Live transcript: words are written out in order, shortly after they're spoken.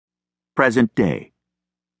present day.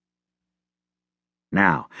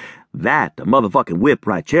 Now, that a motherfucking whip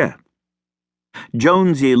right there.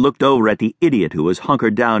 Jonesy looked over at the idiot who was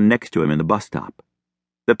hunkered down next to him in the bus stop.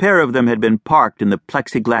 The pair of them had been parked in the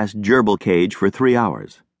plexiglass gerbil cage for 3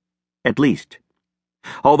 hours. At least.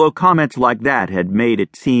 Although comments like that had made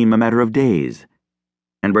it seem a matter of days.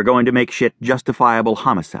 And were going to make shit justifiable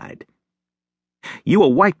homicide. You a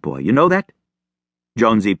white boy, you know that?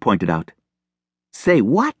 Jonesy pointed out. Say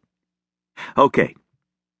what? Okay.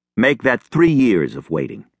 Make that 3 years of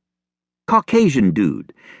waiting. Caucasian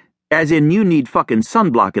dude. As in you need fucking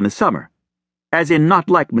sunblock in the summer. As in not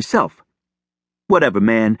like myself. Whatever,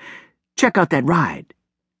 man. Check out that ride.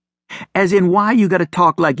 As in why you gotta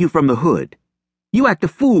talk like you from the hood. You act a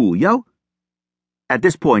fool, yo. At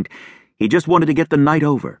this point, he just wanted to get the night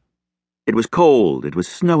over. It was cold, it was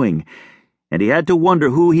snowing, and he had to wonder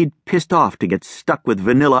who he'd pissed off to get stuck with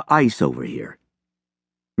vanilla ice over here.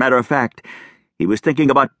 Matter of fact, he was thinking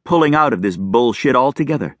about pulling out of this bullshit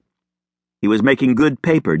altogether. He was making good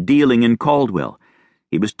paper dealing in Caldwell.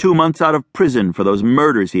 He was 2 months out of prison for those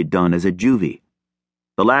murders he'd done as a juvie.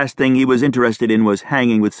 The last thing he was interested in was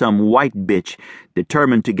hanging with some white bitch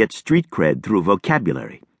determined to get street cred through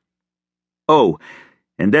vocabulary. Oh,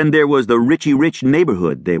 and then there was the richy-rich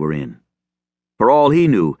neighborhood they were in. For all he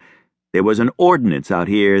knew, there was an ordinance out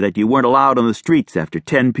here that you weren't allowed on the streets after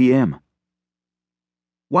 10 p.m.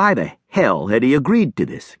 Why the hell had he agreed to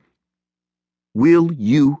this? Will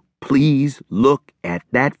you please look at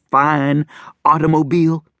that fine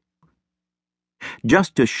automobile?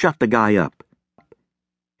 Just to shut the guy up.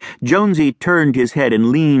 Jonesy turned his head and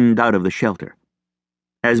leaned out of the shelter.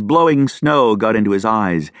 As blowing snow got into his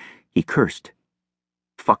eyes, he cursed.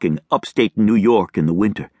 Fucking upstate New York in the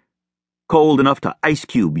winter. Cold enough to ice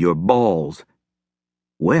cube your balls.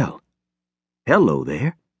 Well, hello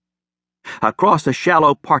there. Across a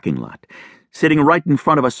shallow parking lot, sitting right in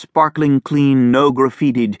front of a sparkling clean,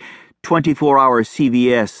 no-graffitied 24-hour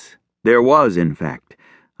CVS, there was, in fact,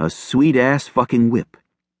 a sweet-ass fucking whip.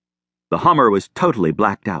 The Hummer was totally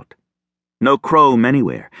blacked out. No chrome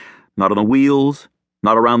anywhere, not on the wheels,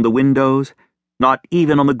 not around the windows, not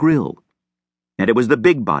even on the grill. And it was the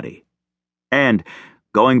big body. And,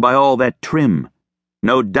 going by all that trim,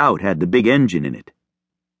 no doubt had the big engine in it.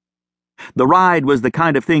 The ride was the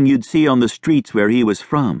kind of thing you'd see on the streets where he was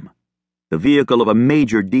from, the vehicle of a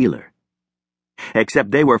major dealer.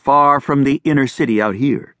 Except they were far from the inner city out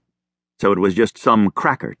here, so it was just some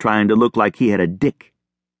cracker trying to look like he had a dick.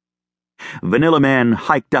 Vanilla Man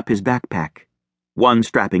hiked up his backpack, one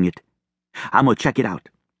strapping it. I'm gonna check it out.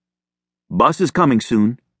 Bus is coming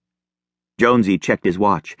soon. Jonesy checked his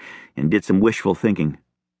watch and did some wishful thinking.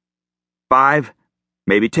 5,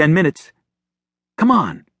 maybe 10 minutes. Come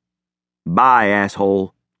on. Bye,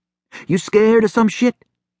 asshole. You scared of some shit?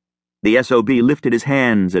 The SOB lifted his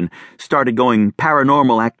hands and started going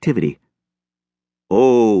paranormal activity.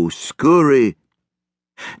 Oh, scurry.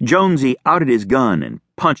 Jonesy outed his gun and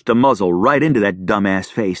punched the muzzle right into that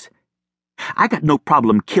dumbass face. I got no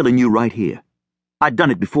problem killing you right here. I've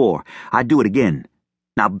done it before. I'd do it again.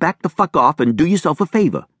 Now back the fuck off and do yourself a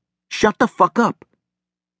favor. Shut the fuck up.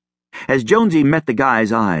 As Jonesy met the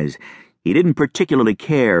guy's eyes, he didn't particularly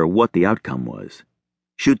care what the outcome was.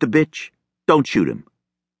 Shoot the bitch? Don't shoot him.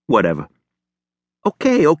 Whatever.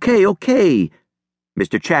 Okay.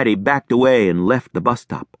 Mr. Chatty backed away and left the bus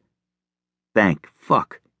stop. Thank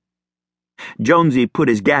fuck. Jonesy put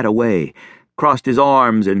his gat away, crossed his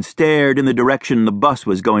arms, and stared in the direction the bus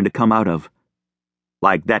was going to come out of.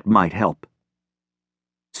 Like that might help.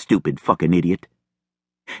 Stupid fucking idiot.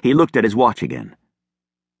 He looked at his watch again.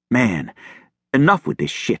 Man, enough with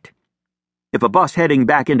this shit. If a bus heading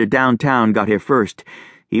back into downtown got here first,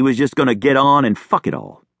 he was just gonna get on and fuck it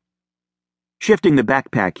all. Shifting the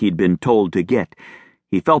backpack he'd been told to get,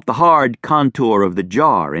 he felt the hard contour of the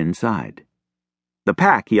jar inside. The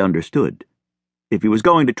pack he understood. If he was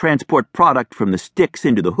going to transport product from the sticks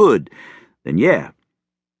into the hood, then yeah.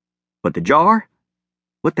 But the jar?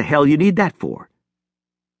 What the hell you need that for?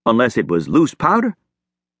 Unless it was loose powder?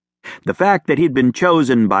 The fact that he'd been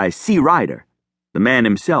chosen by C. Ryder, the man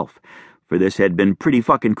himself, for this had been pretty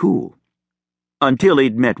fucking cool. Until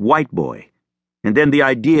he'd met White Boy, and then the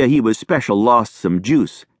idea he was special lost some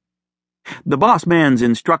juice. The boss man's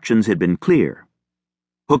instructions had been clear.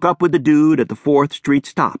 Hook up with the dude at the 4th Street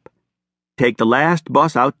stop. Take the last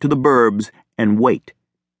bus out to the burbs and wait.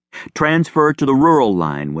 Transfer to the rural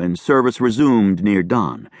line when service resumed near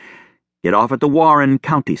dawn. Get off at the Warren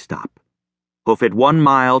County stop. Hoof it 1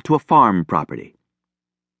 mile to a farm property.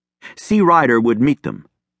 C. Ryder would meet them,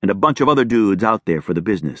 and a bunch of other dudes out there for the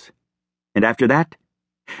business. And after that,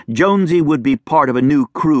 Jonesy would be part of a new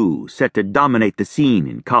crew set to dominate the scene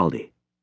in Caldy.